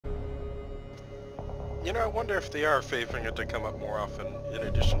You know, I wonder if they are favoring it to come up more often in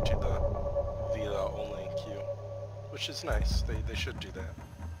addition to the Vila-only queue, which is nice. They should do that.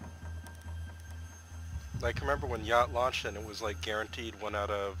 Like, remember when Yacht launched and it was like guaranteed 1 out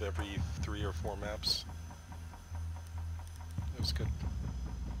of every 3 or 4 maps? It was good.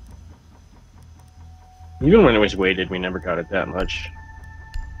 Even when it was weighted, we never got it that much.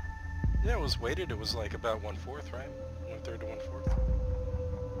 Yeah, it was weighted. It was like about 1/4, right? 1/3 to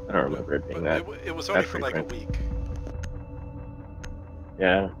 1/4. I don't remember it being that. It was only for like a week.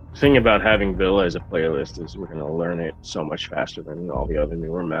 Yeah. The thing about having Villa as a playlist is we're going to learn it so much faster than all the other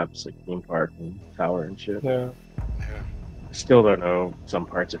newer maps like Theme Park and Tower and shit. Yeah. I still don't know some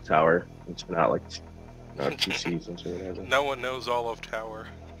parts of Tower. It's been out like 2 seasons or whatever. No one knows all of Tower.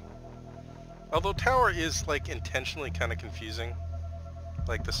 Although Tower is like intentionally kind of confusing.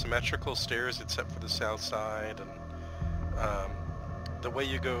 Like the symmetrical stairs except for the south side, and the way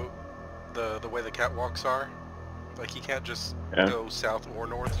you go, the way the catwalks are. Like you can't just go south or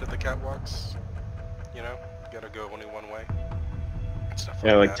north to the catwalks. You know, you gotta go only one way. Stuff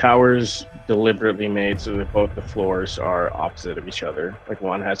Yeah, like that. Towers deliberately made so that both the floors are opposite of each other. Like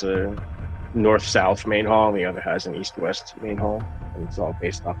one has a north-south main hall, and the other has an east-west main hall, and it's all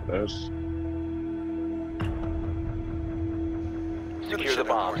based off of those. Secure the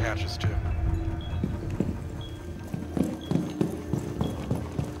bomb. More hatches too.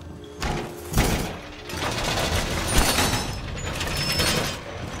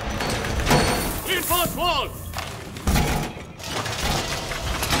 Reinforce walls!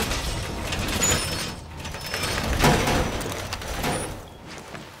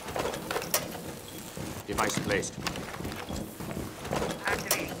 Device placed.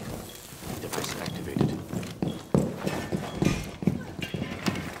 Activating. Device activated.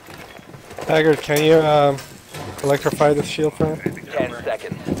 Haggard, can you electrify this shield for me? 10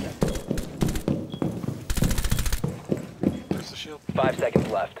 seconds. Where's the shield? 5 seconds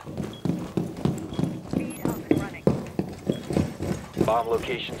left. Speed up and running. Bomb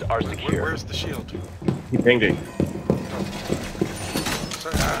locations are secure. Where's the shield? He pinged it.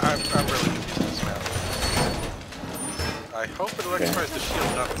 Sorry, I'm really confused with this map. I hope it electrifies the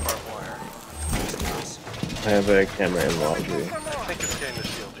shield, not the barbed wire. I have a camera in laundry. I think it's getting the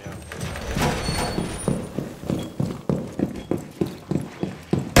shield, yeah.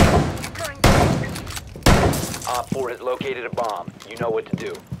 Op 4 has located a bomb. You know what to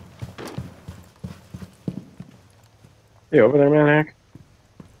do. You over there, man, Hack?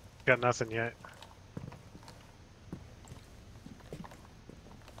 Got nothing yet.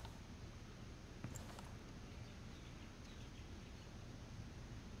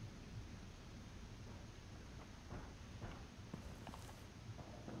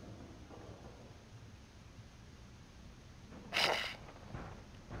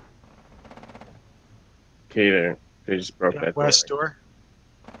 Okay, there. They just broke that West door.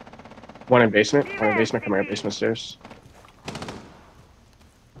 One in basement. One in basement. Come here, basement stairs.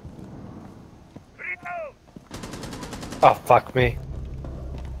 Oh, fuck me.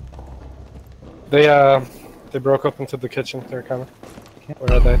 They broke up into the kitchen. They're coming.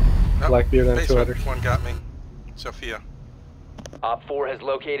 Where are they? Oh, Blackbeard and 2 basement. others. One got me. Sophia. Op 4 has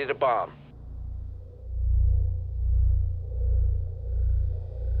located a bomb.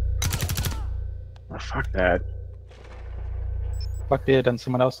 Oh, fuck that. Blackbeard and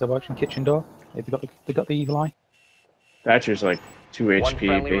someone else, they're watching kitchen door. They got the evil eye. Thatcher's like 2 HP,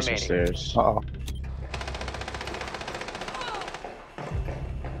 friendly basement remaining. stairs. Uh-oh.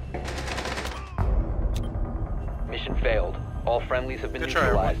 Mission failed. All friendlies have been Good try,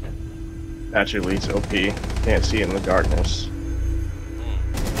 neutralized. Thatcher leads OP. Can't see in the darkness.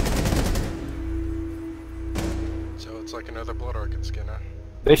 So it's like another Blood Orchid skin, huh?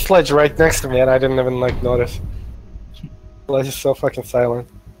 They sledged right next to me and I didn't even like notice. Sledge is so fucking silent.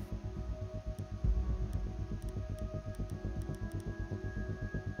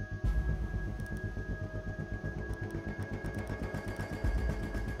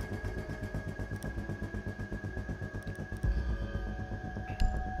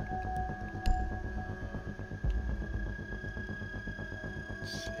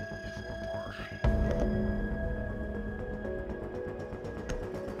 Let's see, 4 more.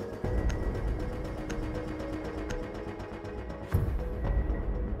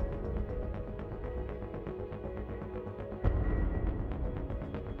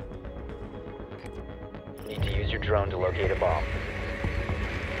 Need to use your drone to locate a bomb.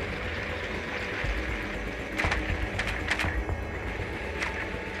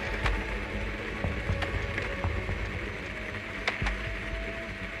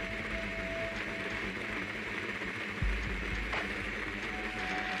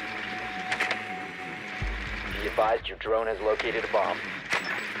 advised your drone has located a bomb.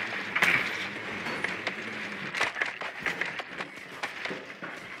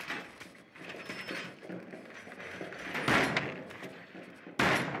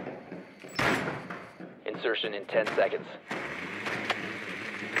 Insertion in 10 seconds.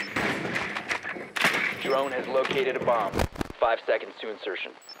 Drone has located a bomb. 5 seconds to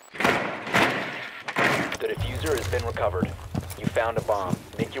insertion. The diffuser has been recovered. You found a bomb.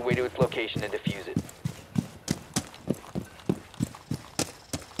 Make your way to its location and defuse it.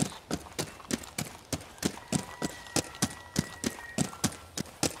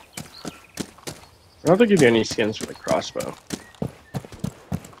 I don't think you get any skins for the crossbow.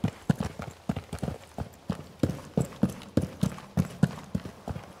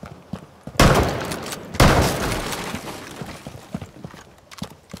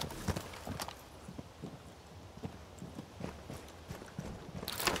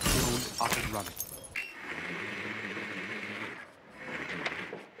 Up and running.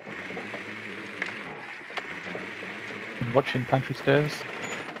 I'm watching pantry stairs.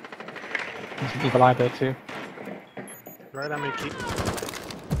 There's an evil eye there too. Right on me, keep.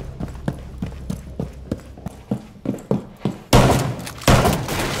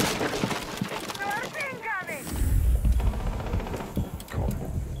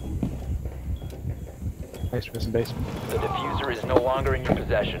 Basement and basement. The diffuser is no longer in your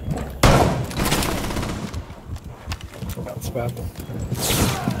possession. That's bad.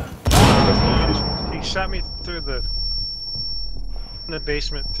 He shot me through the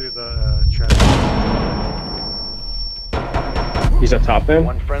basement through the trap. He's up top then?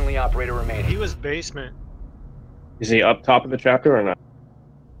 One friendly operator remaining. He was basement. Is he up top of the chapter or not?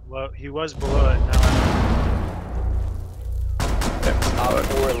 Well, he was below it. Now Op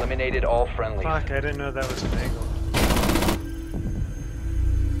 4 eliminated all friendlies. fuck, I didn't know that was an angle.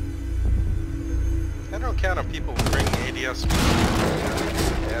 I don't count on people bringing ADS.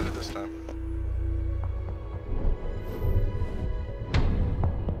 Added this time.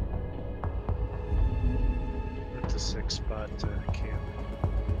 That's a 6 spot camp.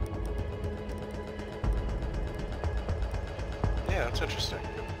 Yeah, that's interesting.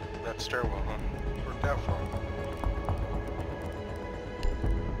 That stairwell, huh? Worked out for him.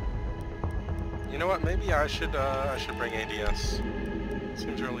 You know what? Maybe I should bring ADS.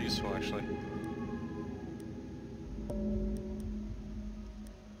 Seems really useful, actually.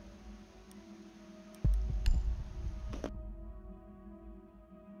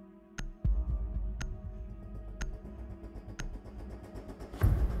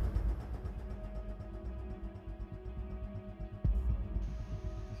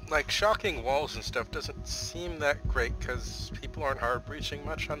 Like, shocking walls and stuff doesn't seem that great because people aren't hard breaching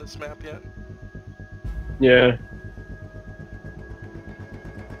much on this map yet. Yeah.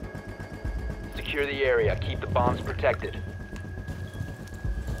 Secure the area. Keep the bombs protected.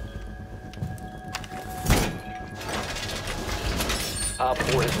 Op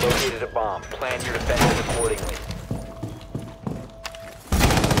 4 has located a bomb. Plan your defenses accordingly.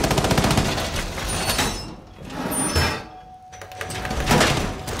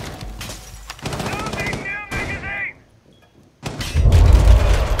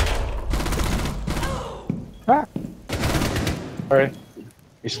 Ah! Sorry.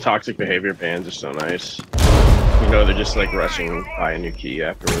 These toxic behavior bans are so nice. You know, they're just like rushing by a new key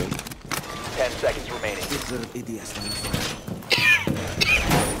afterward. 10 seconds remaining.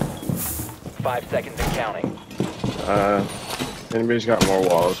 5 seconds and counting. Anybody's got more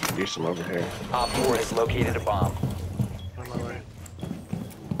walls, produce them over here. Op 4 has located a bomb. On my way.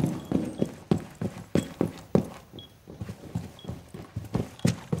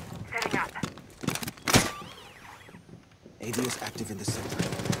 Setting up. ADS active in the center.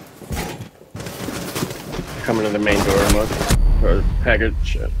 Coming to the main door, look. Or Haggard,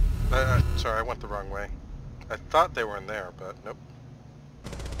 shit. Sorry, I went the wrong way. I thought they were in there, but nope.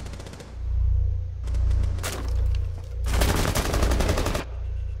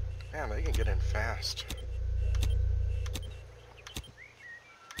 Man, they can get in fast.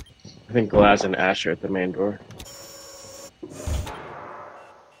 I think Glass and Ash are at the main door.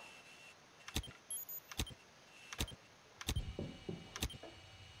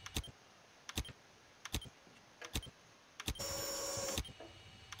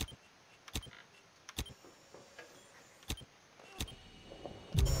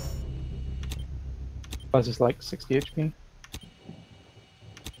 Buzz is like 60 HP.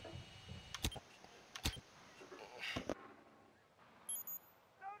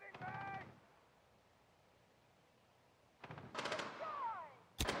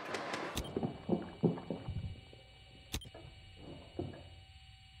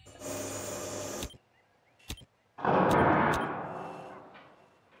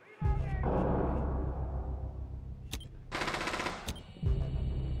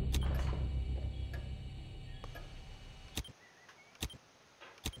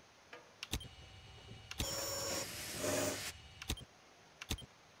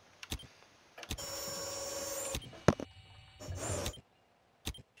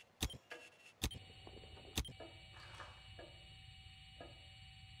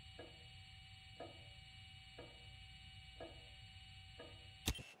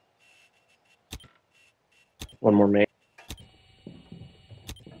 One more main.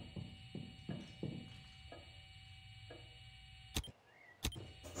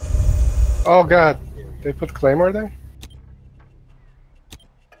 Oh god, they put Claymore there?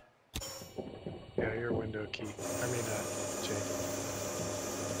 Yeah, your window key. I mean, Jay.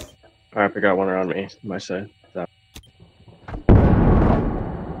 Alright, I got one around me, my side. So.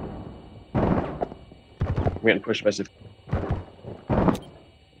 I'm getting pushed by some.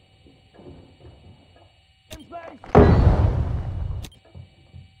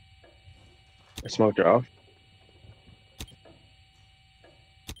 I smoked her off.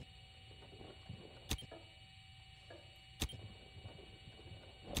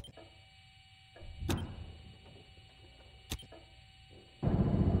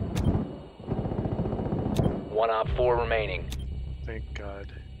 One op 4 remaining. Thank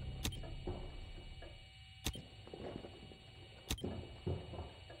God.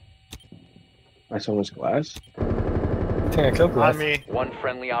 My someone's glass. I think I killed On Glass. me. One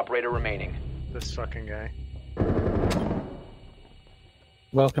friendly operator remaining. This fucking guy.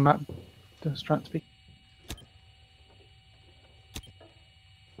 Welcome up to Stratsby.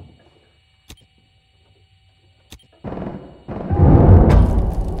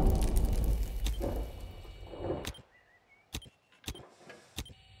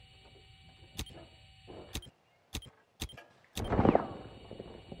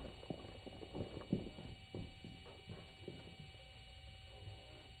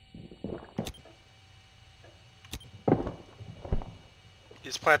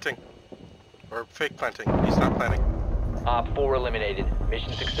 He's planting. Or fake planting. He's not planting. Op 4 eliminated.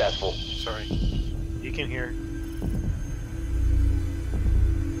 Mission successful. Sorry. You can hear.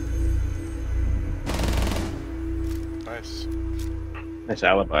 Nice. Nice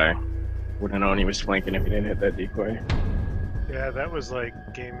alibi. Wouldn't have known he was flanking if he didn't hit that decoy. Yeah, that was like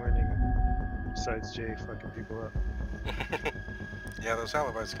game winning. Besides Jay fucking people up. Yeah, those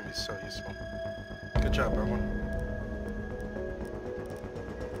alibis can be so useful. Good job, everyone.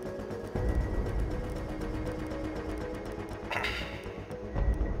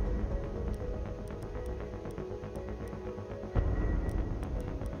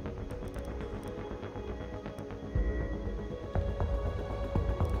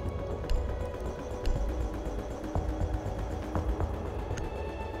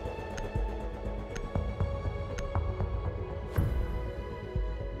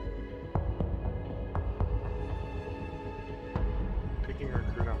 Picking a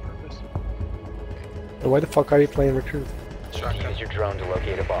recruit on purpose. Why the fuck are you playing Recruit? Shotgun. Use your drone to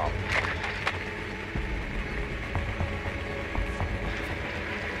locate a bomb.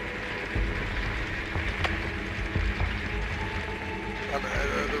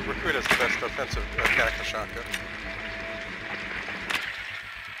 The recruit has the best offensive attack the shotgun.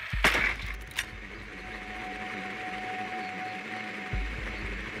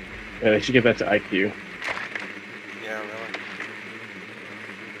 Yeah, they should give that to IQ. Yeah, really.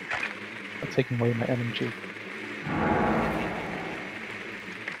 I'm taking away my LMG.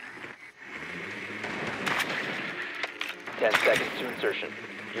 Ten seconds to insertion.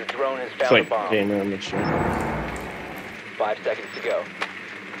 Your drone has It's found a like bomb. game room and shit. 5 seconds to go.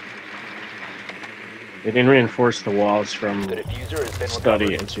 They didn't reinforce the walls from The diffuser has been study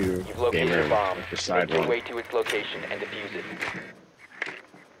recovered. into You've game located your room, bomb. like the side Make your one. way to its location and defuse it.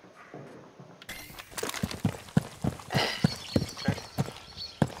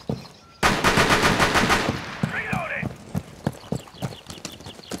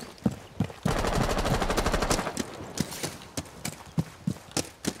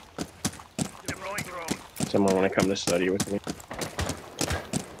 Someone want to come to study with me?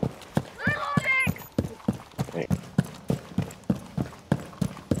 Hey,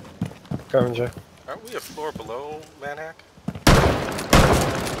 Coming, Jay. Aren't we a floor below Manhack?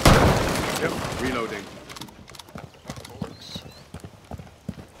 Yep, reloading. That works.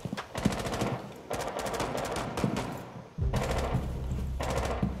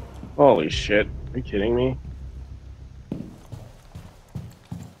 holy shit! Are you kidding me?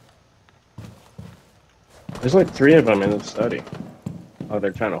 There's like 3 of them in the study. Oh,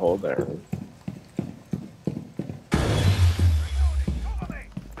 they're trying to hold there.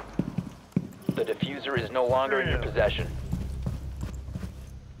 The diffuser is no longer in your possession.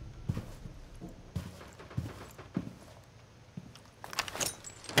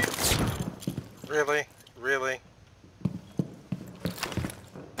 Really? Really?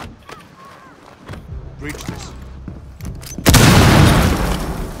 Breach this.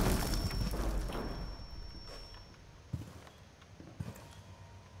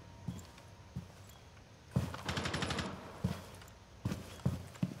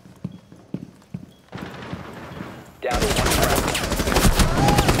 down to 1 friendly.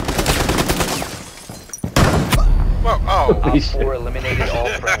 Whoa! Oh! Holy Op 4 shit. eliminated all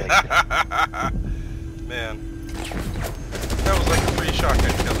friendlies. Man, that was like a free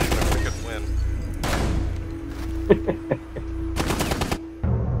shotgun kill, even if we could win.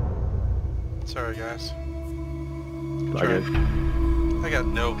 Sorry, guys. Good Like try. it. I got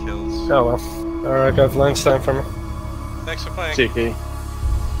no kills. Oh well. Alright guys, lunchtime for me. Thanks for playing. TK.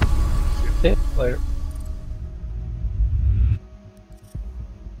 Later.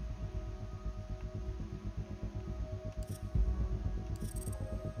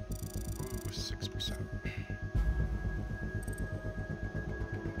 Ooh, 6%.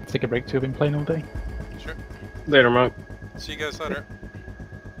 Take a break too. I've been playing all day. Sure. Later, Monk. See you guys later.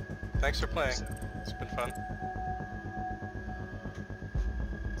 Thanks for playing. It's been fun.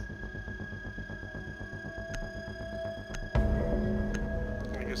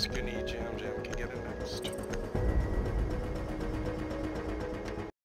 I guess Skinny Jam can get in next.